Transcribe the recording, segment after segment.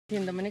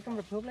In Dominican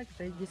Republic,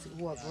 they just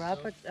will grab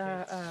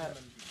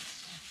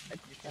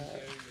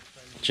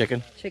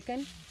Chicken.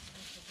 chicken.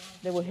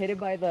 They will hit it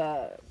by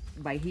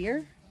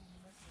here,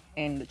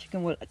 and the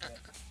chicken will.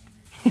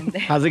 And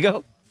then, How's it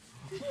go?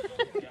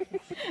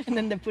 and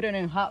then they put it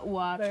in hot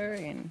water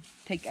and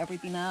take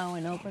everything out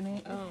and open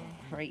it. Oh,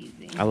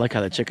 crazy! I like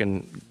how the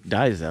chicken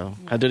dies though.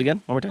 I'll do it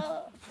again. One more time.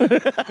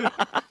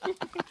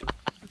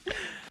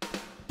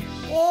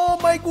 Oh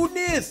my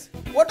goodness!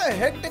 What a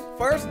hectic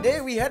first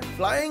day we had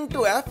flying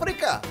to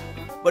Africa.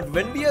 But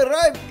when we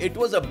arrived, it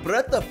was a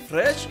breath of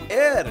fresh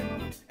air.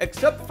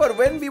 Except for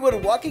when we were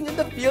walking in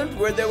the fields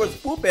where there was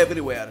poop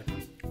everywhere.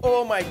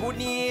 Oh my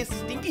goodness,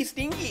 stinky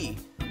stinky.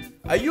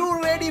 Are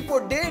you ready for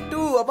day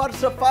 2 of our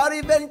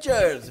safari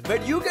ventures, where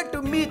you get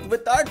to meet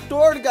with our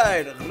tour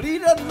guide,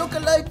 reader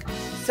lookalike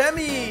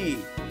Sammy,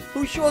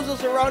 who shows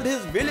us around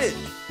his village.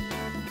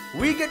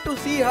 We get to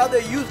see how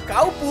they use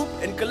cow poop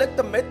and collect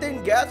the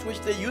methane gas which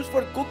they use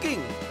for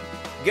cooking.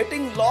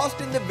 Getting lost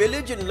in the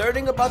village and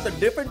learning about the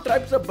different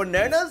types of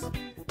bananas,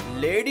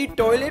 lady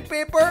toilet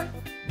paper,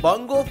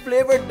 Bongo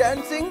Flavor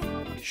dancing,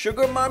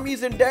 sugar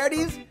mommies and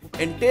daddies,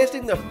 and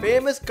tasting the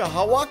famous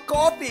Kahawa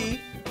coffee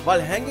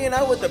while hanging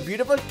out with a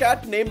beautiful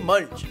cat named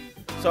Munch.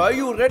 So are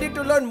you ready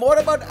to learn more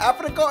about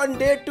Africa on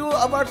day 2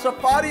 of our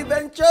safari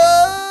ventures?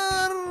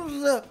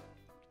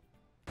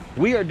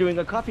 We are doing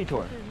a coffee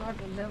tour,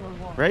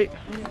 right?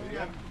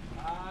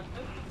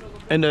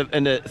 In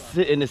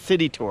the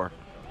city tour.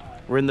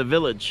 We're in the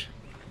village.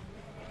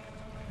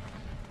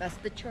 That's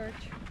the church.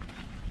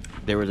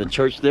 There was a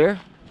church there.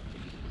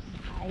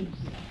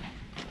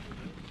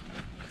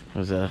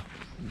 There's a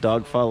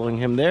dog following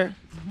him there.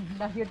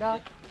 That's your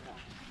dog.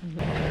 You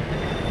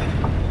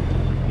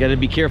gotta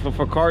be careful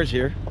for cars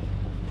here.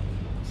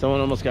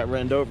 Someone almost got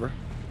ran over.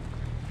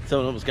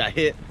 Someone almost got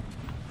hit.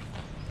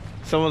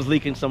 Someone's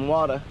leaking some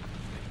water.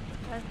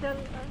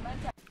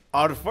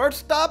 Our first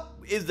stop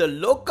is the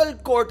local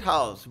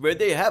courthouse where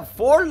they have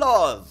 4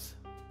 laws.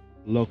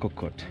 Local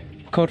court.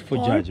 Court for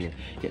judgment.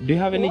 Yeah. Do you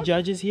have any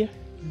judges here?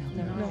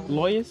 No.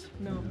 Lawyers?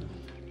 No.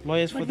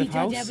 Lawyers for the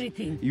house? Judge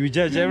everything. You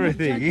judge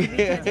everything. We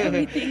judge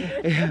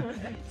everything.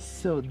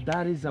 So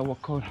that is our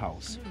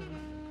courthouse.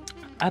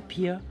 Up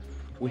here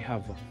we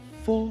have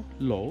 4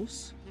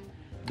 laws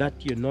that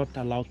you're not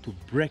allowed to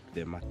break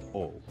them at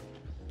all.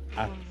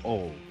 At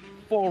all.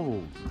 4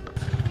 rules.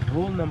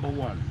 Rule number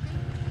 1.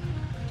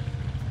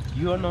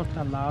 You are not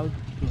allowed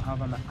to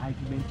have an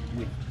argument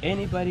with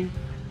anybody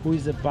who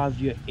is above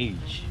your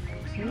age,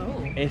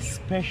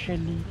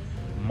 especially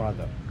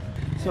mother.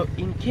 So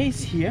in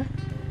case here,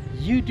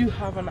 you do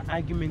have an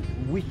argument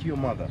with your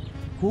mother,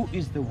 who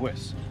is the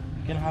worst?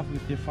 You can have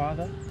with your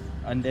father,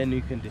 and then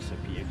you can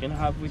disappear. You can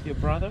have with your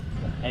brother,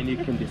 and you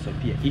can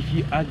disappear. If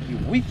you argue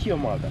with your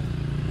mother,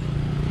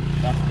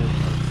 that's the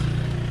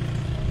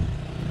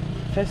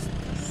first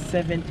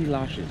 70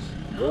 lashes.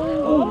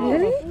 Oh,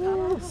 really?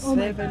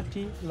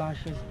 70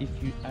 lashes if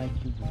you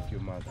argue with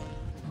your mother.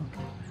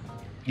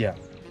 Yeah.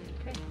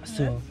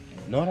 So,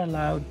 not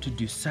allowed to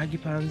do saggy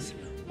pants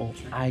or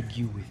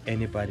argue with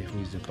anybody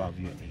who is above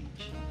your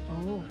age.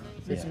 Oh,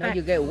 Yeah. now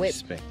you get whipped.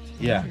 Respect.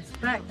 Yeah.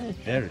 Respect.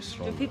 Very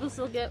strong. Do people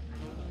still get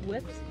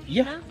whipped?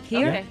 Yeah.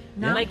 Here? Okay.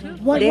 Now, Like,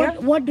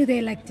 what do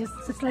they like?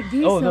 Just like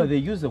this? Oh no, or- they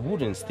use a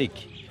wooden stick.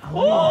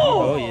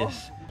 Oh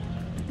yes.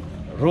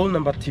 Rule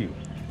number 2.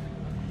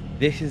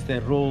 This is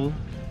the rule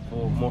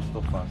for most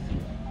of us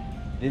here.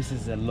 This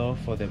is a law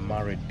for the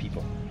married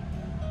people.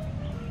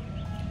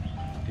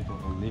 People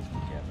who live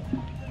together.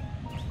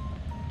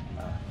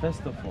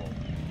 First of all,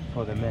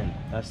 for the men,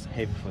 that's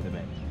heavy for the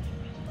men.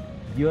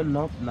 You're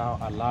not now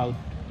allowed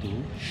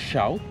to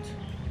shout,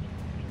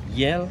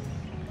 yell,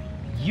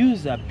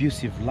 use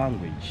abusive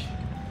language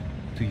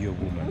to your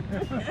woman.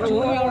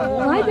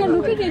 Why they're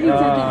looking at each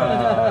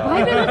other?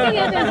 Why they're looking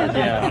at each other?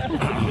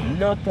 Yeah,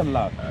 not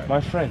allowed.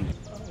 My friend,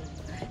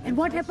 And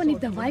what happened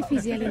if the wife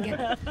is yelling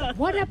at?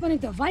 What happened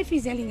if the wife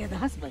is yelling at the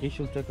husband? he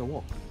should take a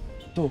walk.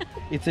 So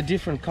it's a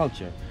different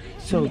culture.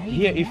 So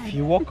here, if he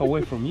walk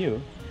away from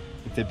you,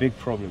 it's a big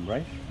problem,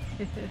 right?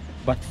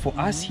 But for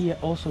us here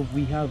also,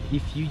 we have,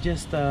 if you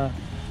just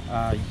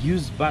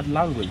use bad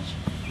language,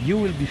 you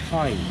will be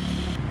fined.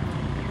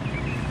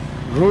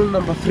 Rule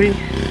number 3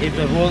 is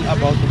the rule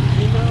about the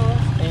funeral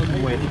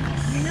and weddings.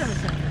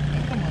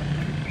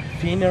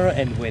 Funeral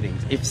and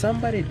weddings. If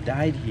somebody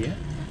died here,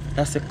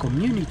 that's a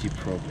community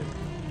problem.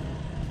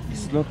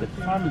 It's not a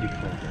family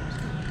problem.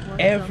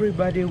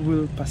 Everybody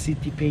will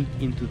participate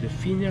into the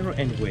funeral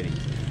and wedding.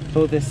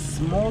 So the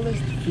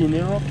smallest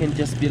funeral can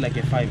just be like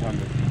a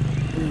 500.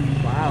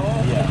 Wow.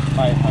 Yeah,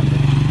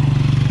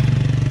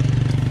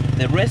 500.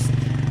 The rest,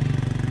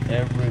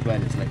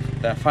 everybody's like,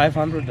 that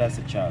 500, that's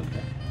a child.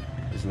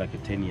 It's like a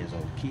 10 years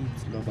old kid.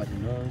 Nobody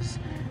knows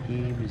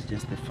him. It's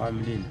just the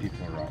family and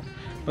people around.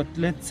 But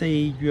let's say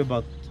you're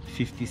about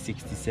 50,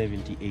 60,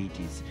 70,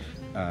 80s.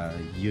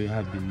 You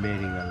have been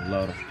marrying a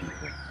lot of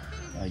people.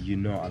 You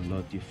know a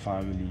lot, your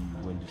family, you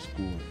went to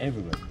school,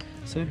 everybody.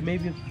 So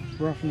maybe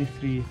roughly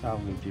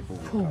 3,000 people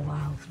will come.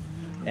 Wow.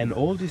 And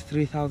all these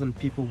 3,000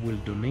 people will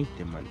donate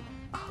the money.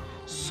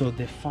 So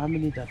the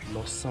family that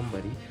lost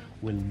somebody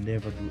will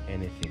never do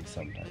anything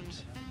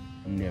sometimes.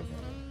 Never.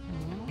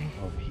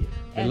 Over here.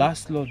 The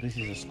last law, this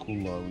is a school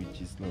law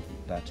which is not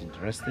that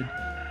interested,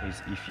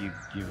 is if you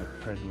give a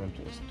present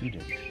to a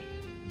student,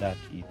 that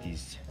it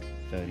is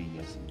 30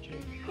 years in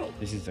jail.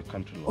 This is a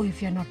country law. Oh, if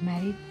you're not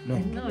married? No,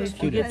 No, a if you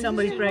student. get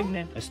somebody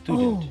pregnant. A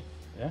student.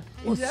 Oh. Yeah?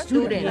 Oh,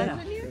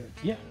 student.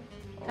 Yeah.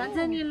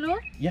 Tanzanian law?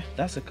 Yeah,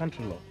 that's a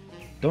country law.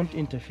 Don't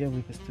interfere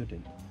with a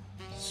student.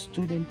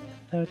 Student,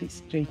 30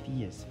 straight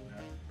years.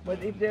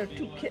 But if there are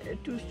two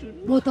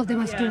students, Both of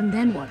them are student,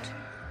 then what?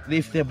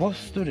 If they're both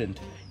student,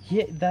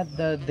 here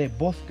they're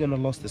both gonna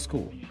lose the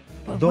school.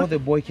 Though the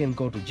boy can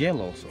go to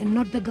jail also, And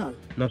not the girl.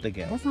 not the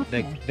girl. That's not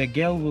fair. The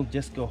girl will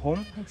just go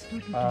home. That's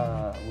totally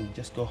Will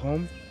just go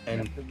home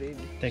and the baby.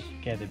 take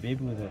care of the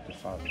baby without the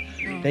father.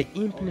 They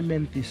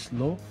implement this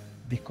law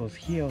because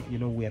here, you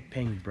know, we are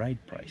paying bride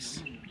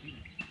price.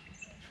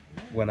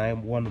 When I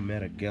want to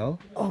marry a girl,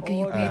 Okay,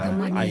 you pay the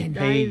money. I and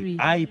pay.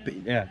 I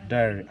pay. Yeah,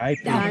 diary. I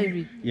pay.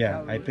 Diary.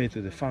 Yeah, I pay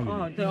to the family.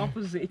 Oh, the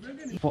opposite.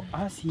 For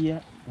us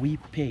here, we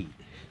pay.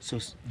 So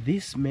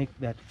this make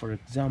that, for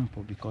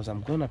example, because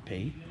I'm gonna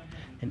pay,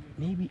 and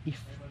maybe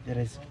if there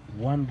is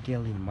one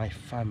girl in my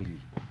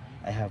family,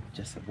 I have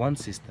just one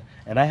sister,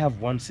 and I have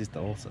one sister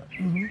also.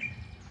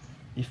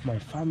 If my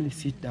family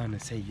sit down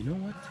and say, you know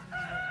what,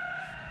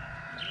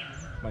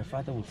 my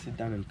father will sit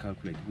down and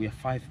calculate. We are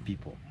 5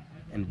 people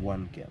and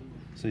 1 girl,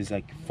 so it's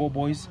like 4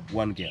 boys,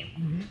 1 girl.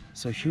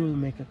 So she will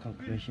make a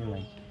calculation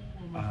like,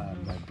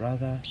 my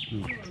brother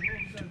need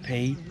to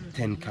pay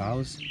 10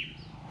 cows,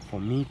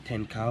 for me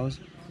 10 cows,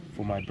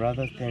 for my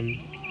brother 10.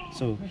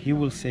 So he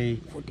will say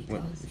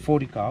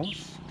 40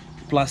 cows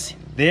plus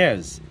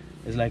theirs.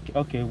 It's like,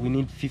 okay, we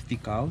need 50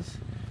 cows,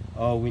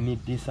 or we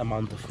need this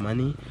amount of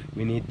money,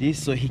 we need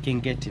this, so he can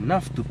get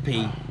enough to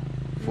pay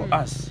for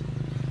us.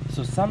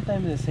 So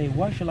sometimes they say,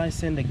 why should I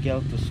send a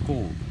girl to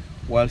school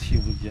while she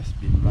will just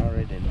be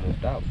married and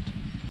moved out?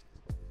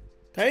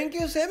 Thank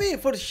you, Sammy,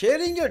 for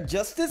sharing your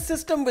justice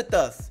system with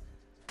us.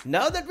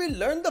 Now that we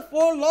learned the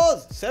 4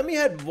 laws, Sammy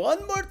had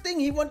one more thing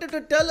he wanted to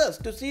tell us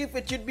to see if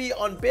it should be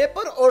on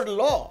paper or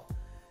law.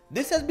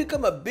 This has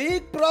become a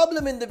big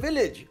problem in the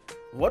village.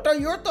 What are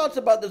your thoughts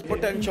about this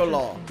potential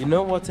law? You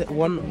know what?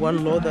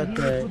 One law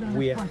that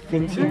we are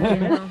thinking to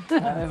make.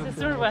 That's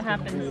sort of what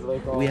happens.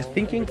 We are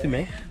thinking to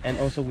make, and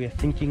also we are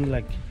thinking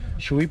like,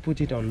 should we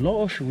put it on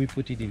law or should we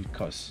put it in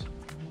curse?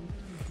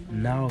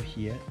 Now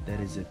here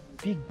there is a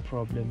big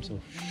problems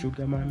of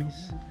sugar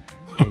mummies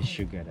and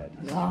sugar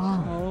daddies.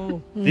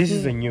 Oh. This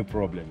is a new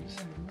problem.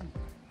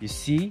 You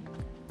see,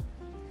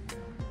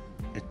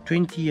 a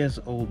 20 years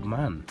old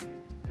man,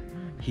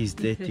 he's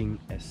dating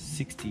a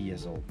 60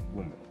 years old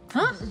woman.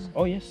 Huh?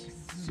 Oh yes.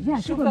 Yeah,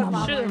 sugar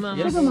mama. Sugar mama.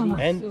 Yes. Sugar mama.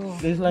 And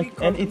there's like,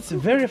 and it's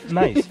very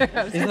nice.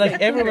 It's like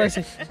everyone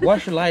says, why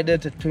should I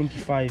date a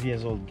 25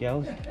 years old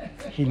girl?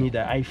 He need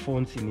an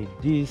iPhone, he need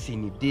this, he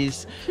need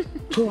this.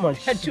 Too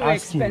much Too asking.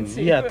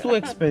 expensive. Yeah, too High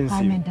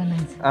expensive.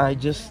 maintenance. I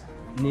just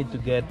need to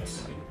get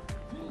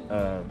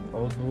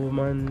old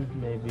woman,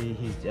 maybe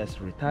he's just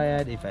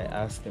retired. If I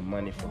ask the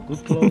money for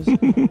good clothes,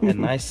 a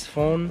nice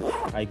phone,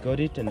 I got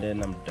it and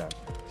then I'm done.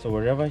 So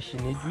wherever she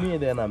needs me,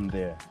 then I'm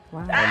there.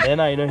 Wow. And then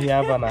I know he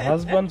have a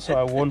husband, so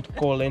I won't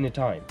call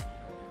anytime.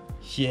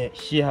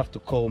 She have to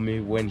call me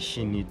when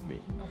she need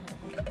me.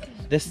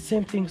 The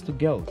same things to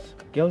girls.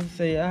 Girls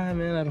say, ah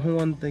man, I don't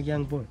want the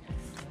young boy.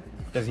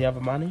 Does he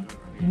have money?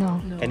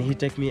 No. Can he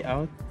take me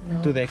out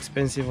to the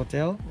expensive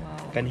hotel?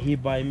 Can he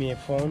buy me a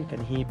phone?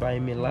 Can he buy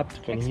me a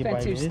laptop? Can he buy me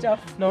Expensive this?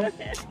 stuff. No.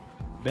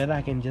 Better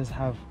I can just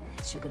have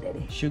Sugar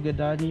daddy. sugar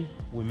daddy.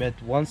 We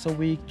met once a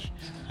week.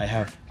 I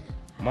have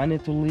money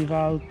to live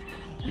out.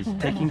 He's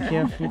taking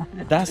care of me.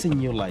 That's a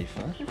new life.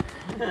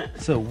 Huh?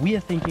 So we are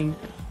thinking,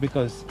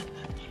 because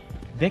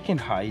they can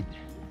hide,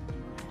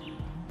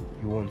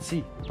 you won't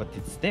see, but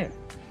it's there.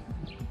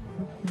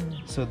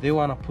 So they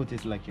want to put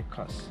it like a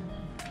curse.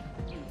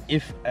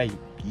 If a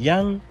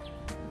young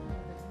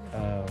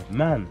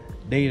man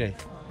dated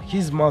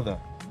his mother,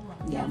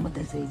 Yeah,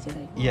 mother's age,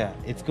 right? yeah,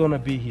 it's gonna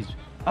be his.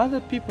 Other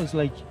people's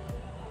like,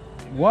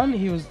 one,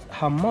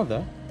 her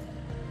mother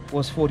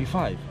was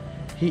 45.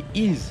 He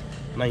is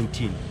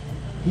 19.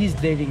 He's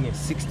dating a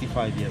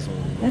 65 years old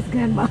woman. That's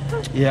grandma.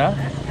 Yeah.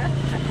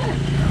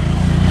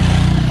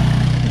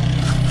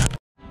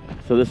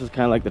 So this is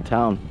kind of like the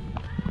town.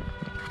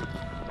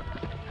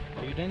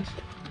 Are you dance?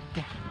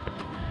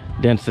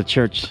 Dance the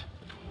church.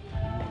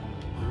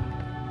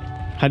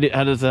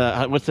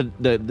 What's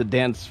the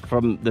dance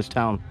from this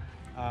town?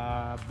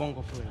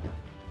 Bongo Flavor.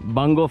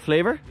 Bongo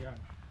Flavor? Yeah.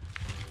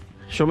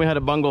 Show me how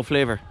to Bongo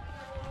Flavor.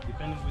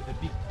 Depending with the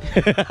beat.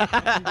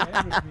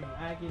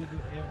 I can do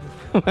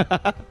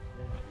everything.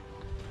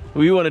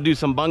 We want to do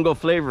some Bongo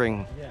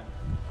flavoring. Yeah.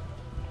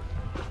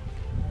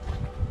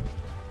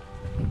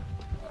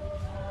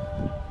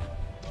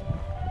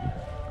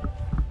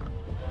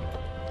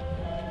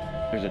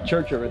 There's a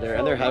church over there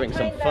and they're having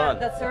some fun.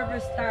 The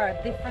service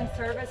start different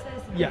services,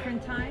 Yeah.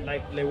 different time.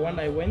 Like the one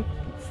I went,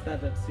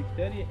 started at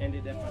 6:30,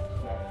 ended up at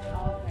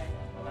 9. Okay.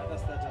 Another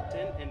started at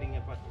 10, ending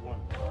up at 1.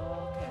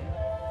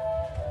 Okay.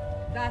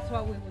 That's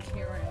what we was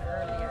hearing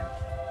earlier.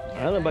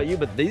 I don't know about you,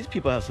 but these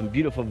people have some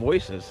beautiful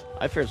voices.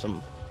 I've heard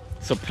some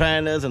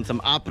sopranos and some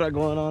opera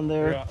going on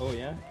there. Yeah, oh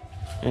yeah.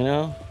 You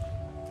know?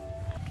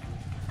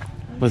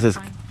 What's this?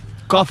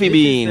 Coffee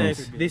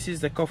beans. This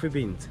is the coffee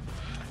beans.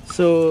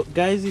 So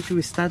guys, if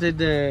we started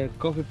the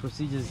coffee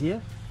procedures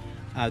here,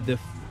 the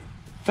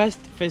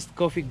first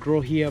coffee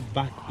grow here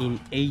back in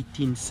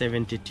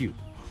 1872.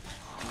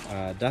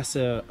 That's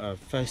a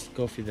first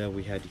coffee that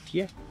we had it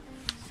here.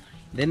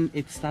 Then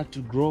it started to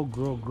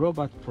grow,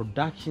 but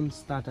production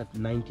started at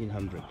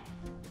 1900.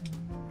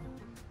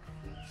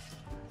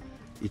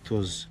 It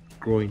was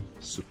growing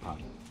superb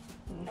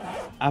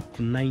up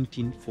to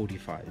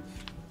 1945.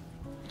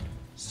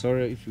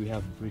 Sorry if we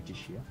have British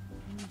here,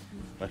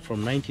 but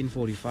from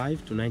 1945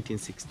 to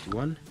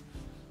 1961,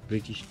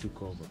 British took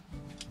over.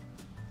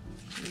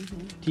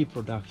 Tea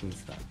production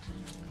started.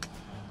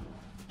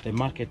 The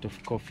market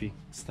of coffee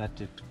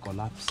started to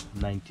collapse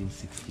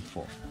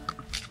 1964.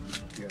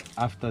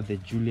 After the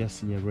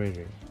Julius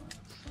Nyerere,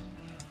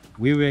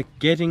 we were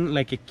getting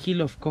like a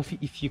kilo of coffee.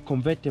 If you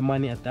convert the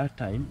money at that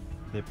time,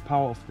 the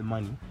power of the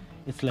money,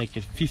 it's like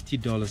at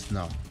 $50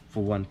 now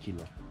for 1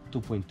 kilo,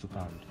 2.2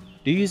 pounds.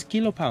 Do you use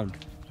kilo pound?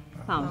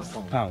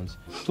 Pounds.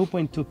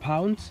 2.2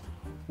 pounds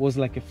was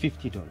like a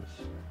 $50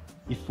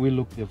 if we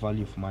look the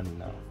value of money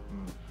now.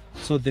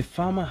 So the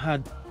farmer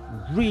had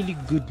really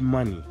good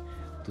money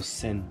to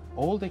send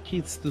all the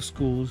kids to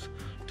schools,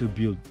 to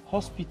build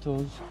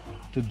hospitals,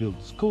 to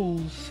build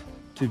schools,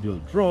 to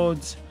build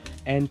roads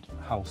and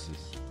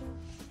houses.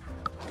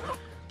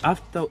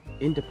 After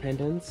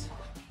independence,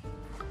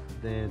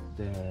 the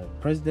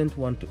president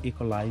wanted to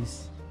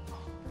equalize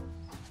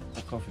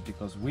the coffee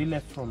because we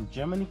left from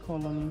Germany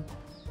colony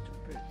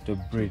to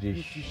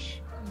British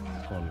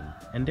colony,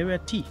 and they were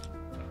tea.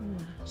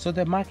 So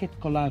the market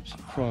collapsed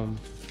from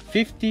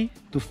 $50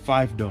 to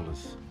 $5.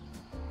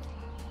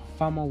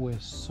 Farmers were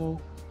so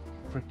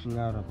freaking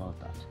out about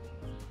that.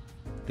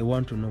 They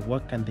want to know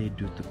what can they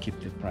do to keep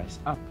the price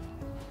up.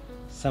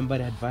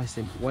 Somebody advised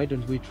them, why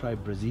don't we try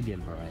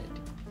Brazilian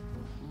variety?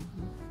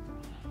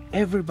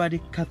 Everybody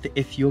cut the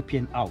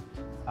Ethiopian out,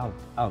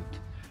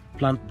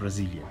 plant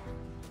Brazilian.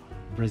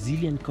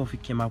 Brazilian coffee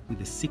came up with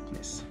a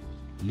sickness,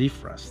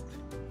 leaf rust.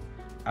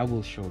 I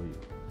will show you.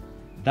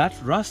 That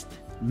rust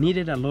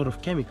needed a lot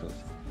of chemicals,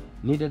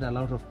 needed a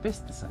lot of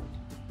pesticide.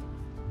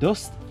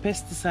 Those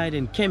pesticide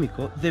and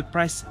chemical, the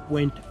price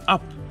went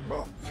up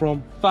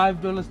from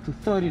 $5 to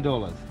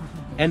 $30,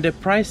 and the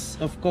price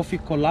of coffee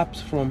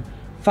collapsed from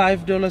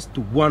 $5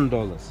 to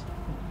 $1.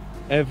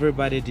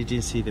 Everybody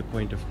didn't see the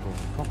point of growing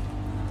coffee.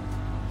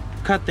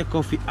 Cut the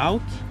coffee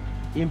out,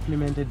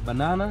 implemented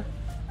banana,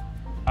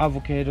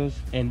 avocados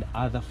and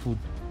other food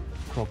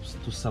crops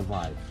to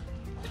survive.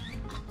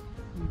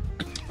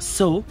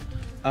 So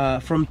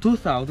from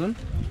 2000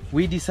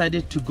 we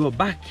decided to go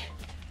back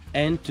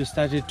and to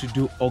started to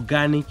do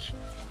organic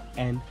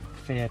and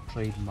fair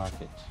trade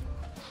market.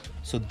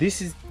 So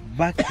this is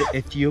back the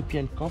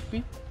Ethiopian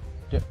coffee,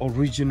 the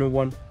original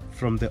one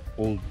from the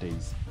old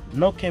days.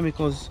 No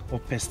chemicals or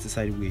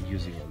pesticide we're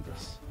using on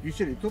this. You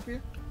said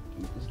Ethiopia?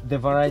 The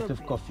variety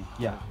of coffee,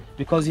 yeah.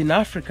 Because in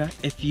Africa,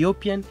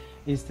 Ethiopian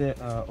is the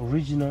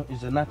original,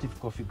 is a native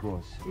coffee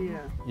growers. Yeah.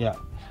 Yeah.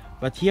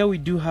 But here we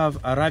do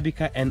have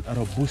Arabica and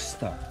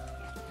Robusta.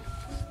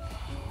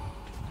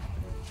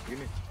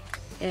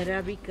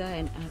 Arabica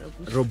and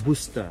Robusta.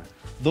 Robusta.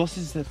 Those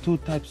is the two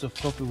types of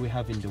coffee we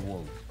have in the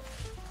world.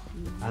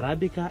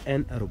 Arabica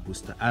and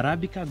Robusta.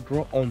 Arabica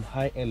grow on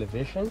high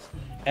elevations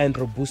and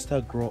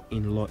Robusta grow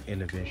in low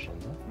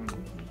elevations.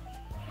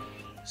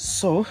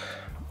 So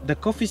the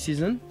coffee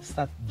season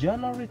starts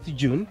January to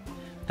June.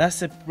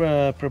 That's a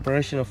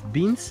preparation of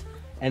beans,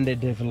 and they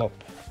develop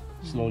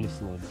slowly.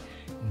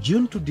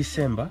 June to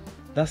December,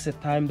 that's the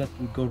time that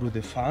we go to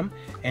the farm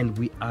and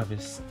we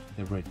harvest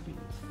the red beans.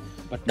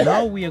 But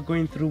now we are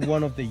going through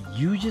one of the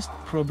hugest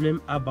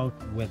problem about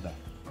weather.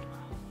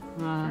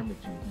 Climate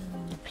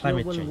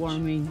change.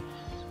 Warming.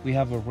 We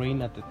have a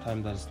rain at the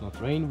time that is not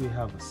rain. We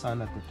have a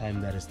sun at the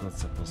time that is not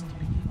supposed to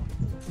be.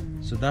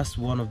 So that's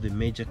one of the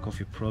major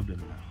coffee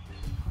problems now.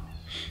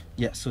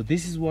 Yeah, so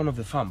this is one of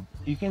the farm.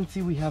 You can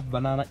see we have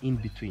banana in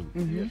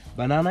between.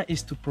 Banana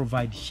is to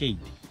provide shade.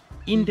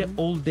 In the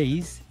old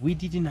days, we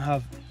didn't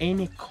have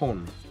any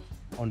corn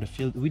on the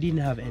field. We didn't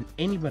have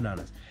any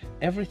bananas.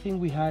 Everything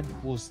we had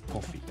was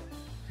coffee.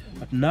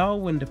 But now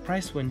when the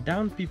price went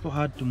down, people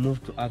had to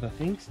move to other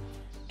things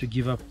to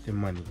give up the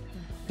money.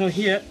 So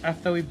here,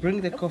 after we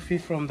bring the coffee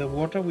from the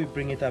water, we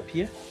bring it up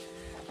here.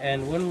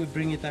 And when we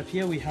bring it up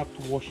here, we have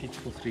to wash it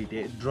for 3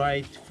 days, dry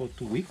it for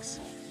 2 weeks.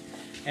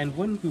 And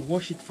when we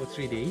wash it for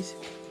 3 days,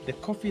 the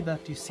coffee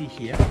that you see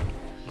here,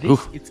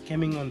 it's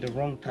coming on the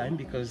wrong time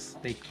because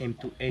they came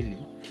too early.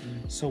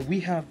 So we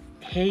have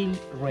hail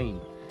rain.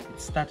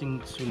 It's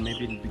starting soon,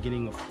 maybe in the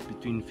beginning of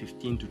between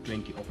 15 to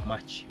 20 of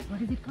March.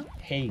 What is it called?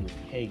 Hail.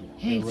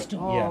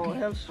 Hailstorm. Yeah. Oh,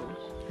 hailstorm.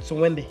 So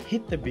when they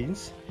hit the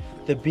beans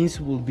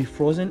will be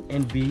frozen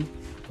and be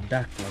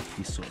dark like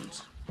these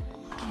ones.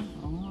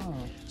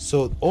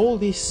 So all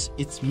this,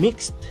 it's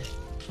mixed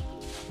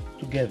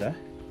together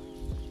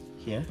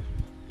here,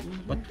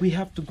 but we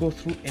have to go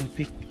through and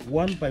pick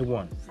one by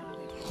one,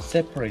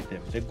 separate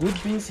them. The good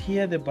beans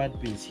here, the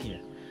bad beans here.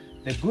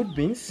 The good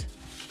beans,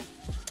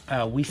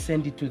 we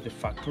send it to the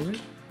factory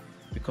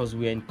because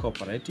we are in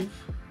cooperative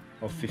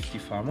of 50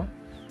 farmer,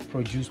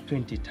 produce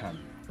 20 ton.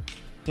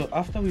 So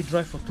after we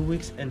dry for 2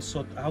 weeks and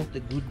sort out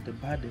the good, the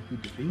bad, the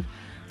good, the thing,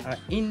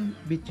 in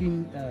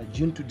between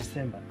June to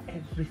December,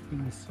 everything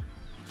is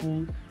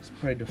full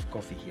spread of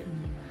coffee here.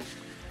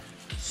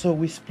 So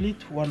we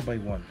split one by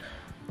one.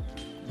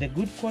 The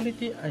good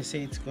quality, I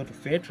say it's got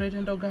fair trade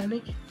and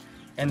organic,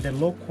 and the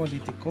low quality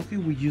coffee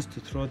we used to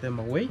throw them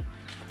away,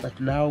 but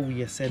now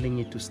we are selling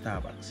it to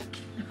Starbucks.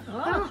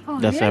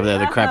 That's over there,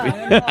 the crappy.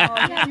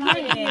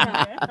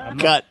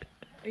 Cut.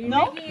 Are you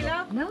making it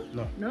up? No?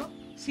 No?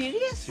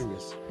 Serious?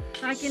 Serious.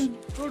 I can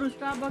go to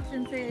Starbucks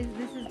and say,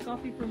 this is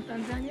coffee from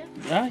Tanzania?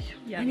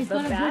 And it's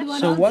not a good one.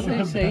 So what also.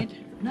 we said,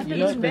 Not you that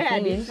know, it's the Bad,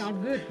 thing it is,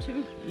 sounds good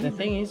too. the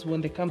thing is,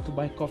 when they come to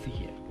buy coffee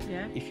here,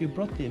 Yeah. if you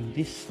brought them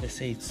this, they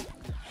say it's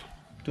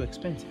too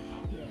expensive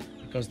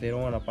because they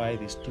don't want to buy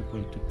this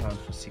 2.2 pound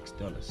for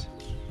 $6.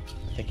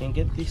 They can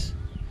get this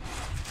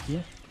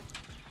here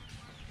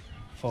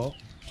for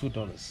 $2,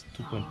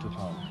 2.2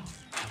 pound.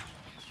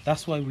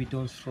 That's why we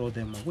don't throw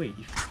them away.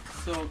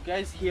 So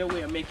guys, here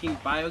we are making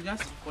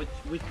biogas, with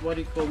what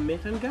we call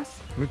methane gas.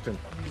 Methane.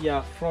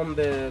 Yeah, from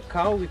the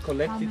cow we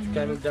collect it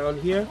coming down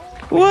here.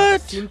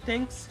 What? Steam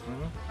tanks.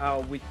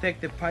 We take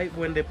the pipe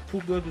when the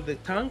poo go to the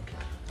tank.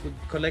 We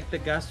collect the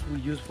gas we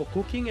use for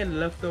cooking, and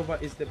leftover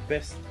is the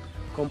best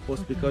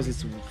compost because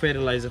it's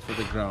fertilizer for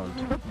the ground.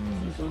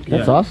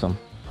 That's Yeah. awesome.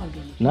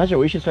 Naja,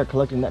 we should start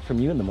collecting that from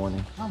you in the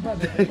morning.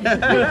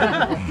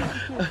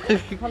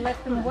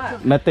 Collect them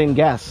what? Methane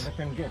gas.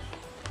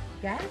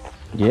 Gas?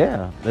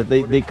 Yeah,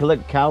 they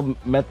collect cow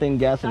methane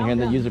gas in here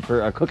and they use it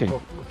for cooking.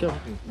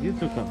 You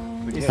took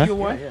them. Is Huh? your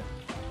wife?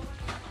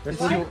 That's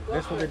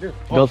what they do.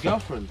 Oh, Girlfriend.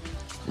 girlfriend.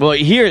 Well,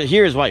 here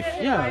his wife.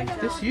 Yeah,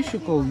 this you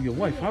should call your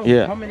wife.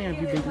 Yeah. How many have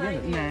you been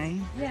together?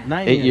 9.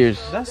 9 8 years.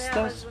 That's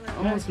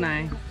Almost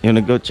 9. You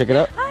wanna go check it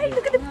out? Hi,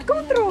 look at the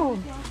cutro.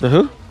 The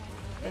who?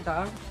 The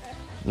dog.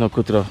 No,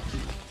 Kutro.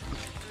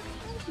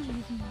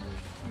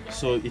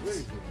 so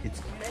it's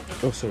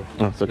oh sorry.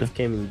 Oh, it's okay. It's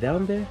coming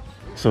down there.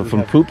 So We from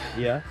have- poop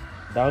Yeah,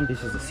 down.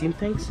 This is the steam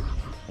tanks,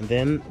 and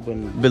then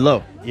when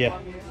below yeah,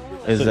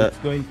 is so that? it's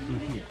going through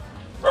here.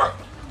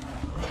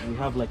 We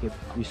have like a,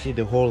 you see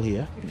the hole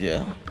here.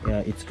 Yeah.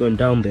 Yeah, it's going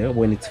down there.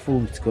 When it's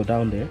full, it's go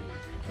down there,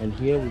 and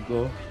here we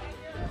go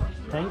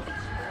tank,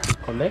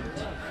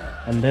 collect,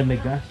 and then the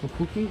gas for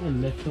cooking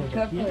and left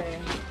over here.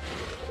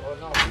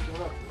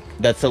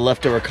 That's the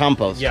leftover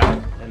compost.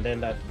 Yeah, and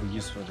then that we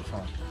use for the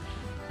farm.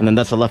 And then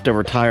that's a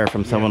leftover tire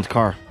from someone's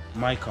car.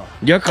 My car.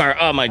 Your car.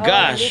 Oh my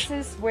gosh.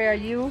 This is where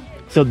you...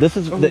 So this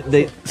is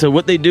so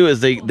what they do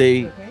is they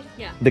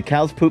the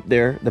cows poop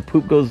there. The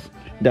poop goes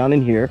down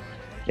in here.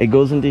 It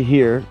goes into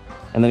here,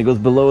 and then it goes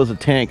below as a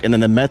tank, and then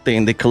the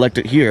methane they collect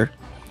it here,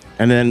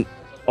 and then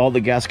all the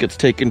gas gets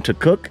taken to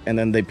cook, and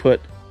then they put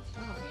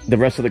the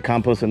rest of the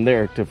compost in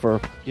there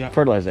for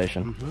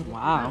fertilization.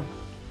 Wow.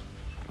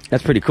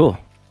 That's pretty cool.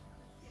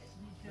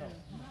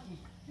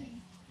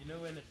 You know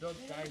when a dog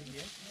dies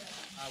here,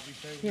 we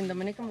bury In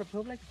Dominican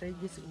Republic, they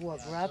just will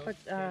grab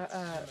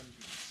a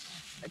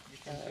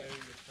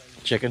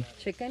Chicken.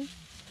 Chicken.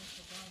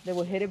 They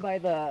will hit it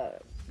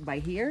by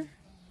here,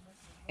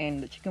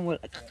 and the chicken will.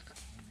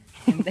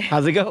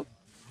 How's it go?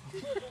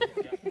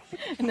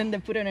 And then they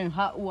put it in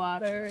hot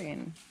water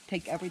and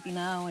take everything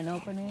out and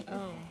open it.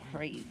 Oh,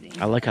 crazy.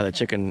 I like how the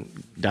chicken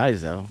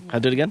dies though. I'll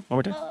do it again. One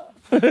more time.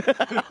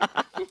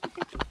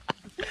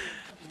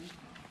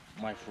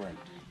 my friend.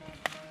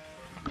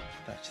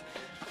 Touch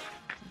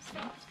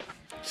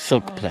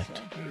Silk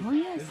plant. Oh,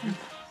 yes.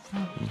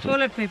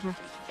 toilet paper.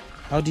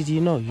 How did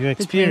you know? You're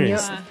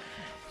experienced.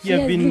 You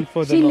have She been has-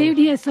 for the She long. lived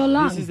here so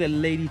long. This is a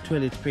lady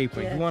toilet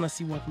paper. You want to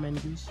see what men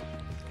use?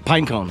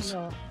 Pine cones.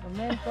 No, the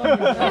man told me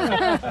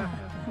that.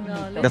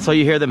 No, That's why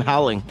you hear them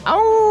howling.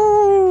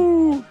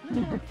 Ow!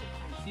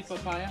 See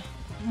papaya?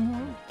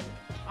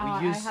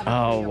 I use- have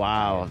Oh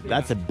wow,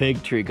 that's a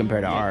big tree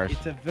compared to ours.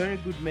 It's a very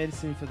good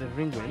medicine for the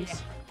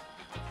ringworms.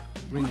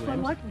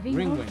 Ringworms. what?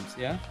 Ringworm? Ringworms,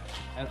 yeah.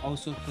 And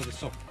also for the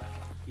soap.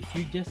 If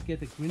you just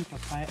get a green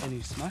papaya and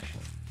you smash,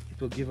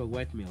 it will give a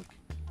white milk.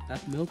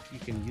 That milk you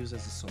can use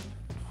as a soap.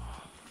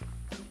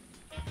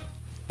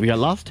 We got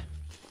lost?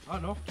 Oh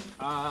no.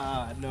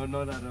 No,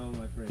 not at all,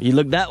 my friend. You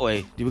look that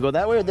way. Do we go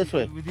that way or this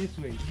way? This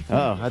way.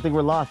 Oh, I think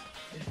we're lost.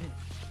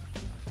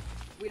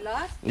 We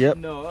lost? Yep.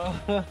 No.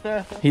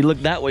 He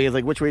looked that way. He's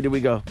like, which way did we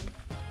go?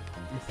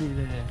 You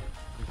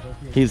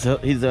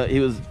see the. He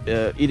was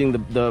eating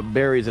the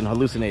berries and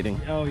hallucinating.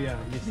 Oh yeah,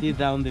 you see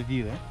down the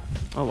view, eh?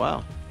 Oh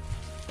wow.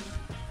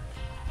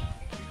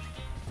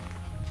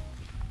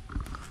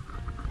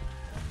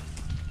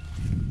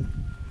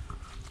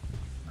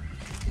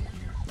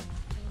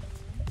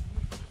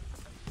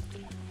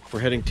 We're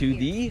heading to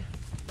the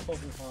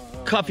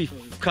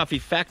coffee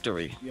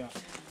factory, Yeah.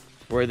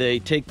 where they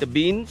take the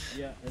beans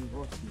Yeah, and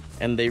roast it.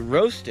 and they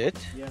roast it,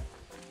 Yeah.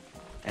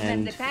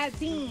 And the bad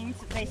beans,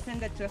 they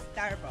send it to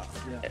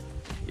Starbucks.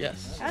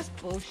 yes. That's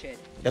bullshit.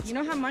 That's- You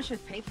know how much is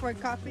paid for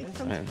coffee?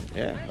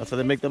 Yeah, that's how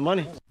they make the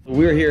money.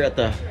 We're here at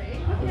the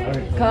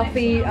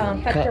Coffee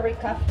factory.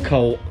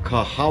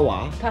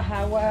 Kahawa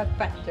Kahawa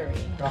factory.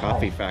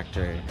 coffee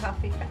factory.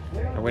 Coffee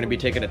factory. And we're gonna be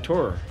taking a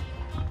tour.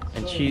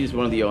 And she's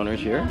one of the owners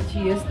here.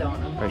 She is the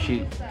owner. Or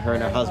her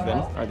and her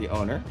husband are the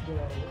owner.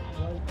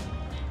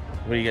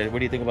 What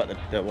do you think about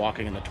the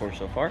walking and the tour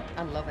so far?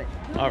 I love it.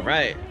 All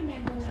right.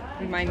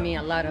 Remind me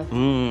a lot of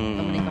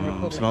Dominican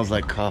Republic. Smells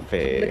like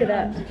coffee. Look at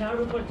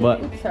that. What?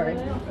 Sorry.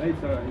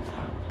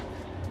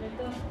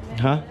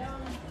 Huh?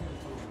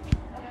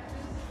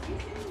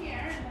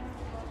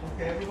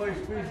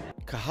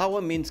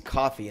 Kahawa means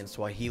coffee in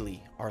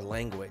Swahili, our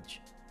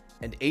language,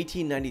 and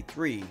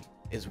 1893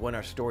 is when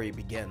our story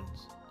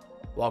begins.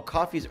 While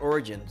coffee's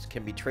origins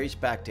can be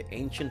traced back to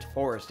ancient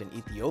forests in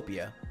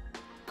Ethiopia,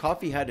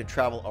 coffee had to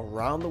travel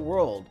around the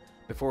world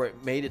before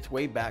it made its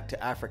way back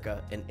to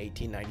Africa in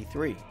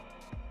 1893.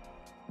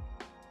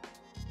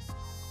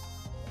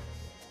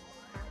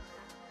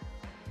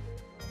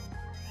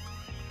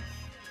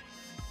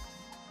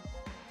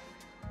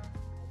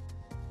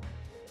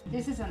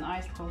 This is an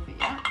iced coffee,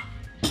 yeah?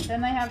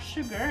 Then I have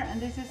sugar,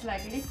 and this is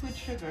like liquid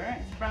sugar.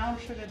 It's brown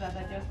sugar that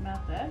I just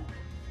melted.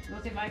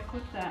 Because if I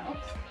put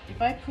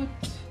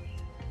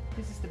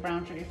this is the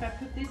brown sugar. If I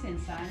put this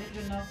inside, it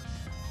will not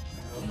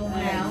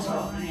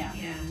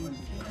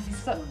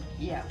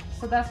yeah.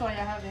 So that's why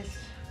I have this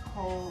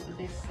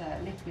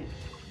liquid.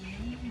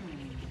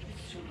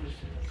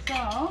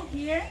 So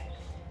here,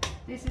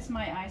 this is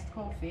my iced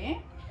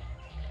coffee.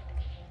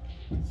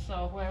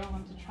 So whoever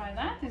wants to try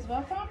that is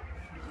welcome.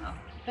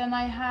 Then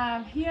I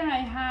have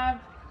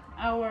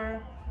our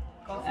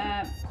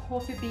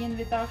coffee bean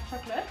without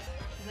chocolate.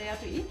 They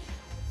have to eat.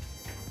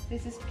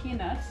 This is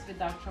peanuts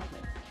without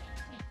chocolate.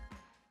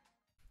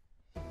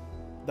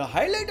 The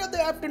highlight of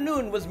the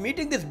afternoon was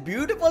meeting this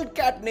beautiful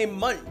cat named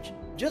Munch.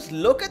 Just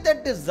look at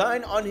that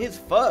design on his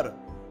fur.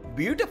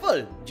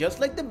 Beautiful, just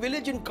like the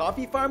village and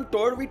coffee farm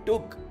tour we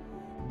took.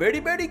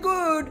 Very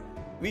good.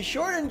 We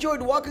sure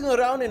enjoyed walking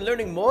around and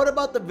learning more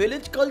about the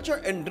village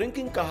culture and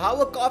drinking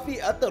Kahawa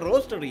coffee at the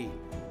roastery.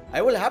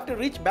 I will have to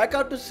reach back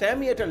out to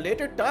Sammy at a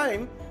later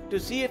time to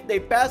see if they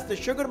passed the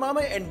sugar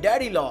mama and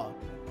daddy law.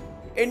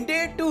 In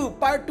day 2,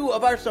 part 2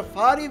 of our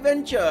safari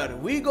venture,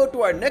 we go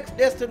to our next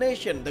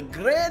destination, the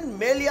Grand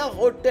Melia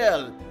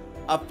Hotel,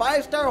 a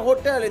 5-star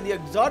hotel in the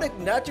exotic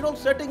natural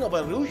setting of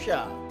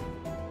Arusha.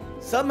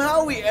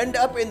 Somehow we end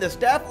up in the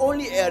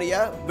staff-only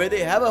area where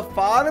they have a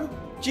farm,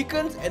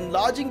 chickens and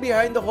lodging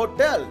behind the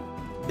hotel.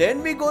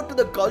 Then we go to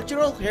the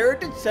Cultural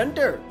Heritage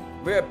Center,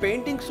 where a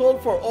painting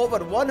sold for over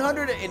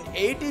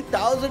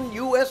 $180,000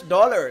 US,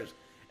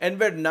 and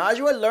where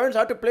Najwa learns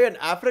how to play an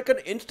African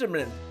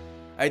instrument.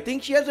 I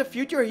think she has a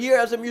future here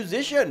as a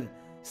musician.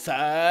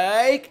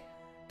 Psych!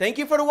 Thank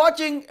you for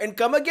watching and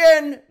come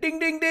again! Ding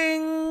ding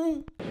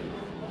ding!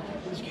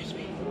 Excuse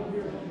me.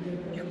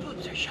 Your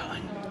boobs are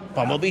showing.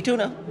 Bumblebee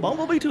tuna.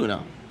 Bumblebee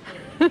tuna.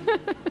 I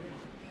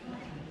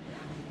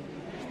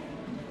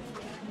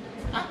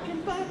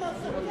can buy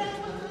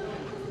myself